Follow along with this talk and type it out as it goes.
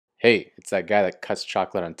Hey, it's that guy that cuts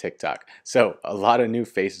chocolate on TikTok. So, a lot of new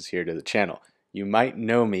faces here to the channel. You might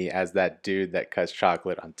know me as that dude that cuts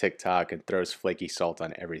chocolate on TikTok and throws flaky salt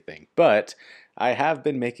on everything. But I have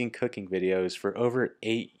been making cooking videos for over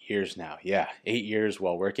 8 years now. Yeah, 8 years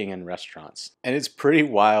while working in restaurants. And it's pretty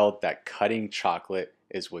wild that cutting chocolate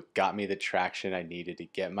is what got me the traction I needed to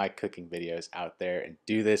get my cooking videos out there and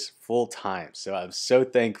do this full time. So I'm so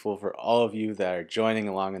thankful for all of you that are joining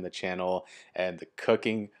along in the channel, and the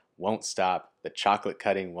cooking won't stop. The chocolate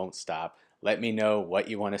cutting won't stop. Let me know what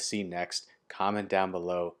you want to see next. Comment down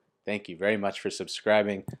below. Thank you very much for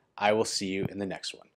subscribing. I will see you in the next one.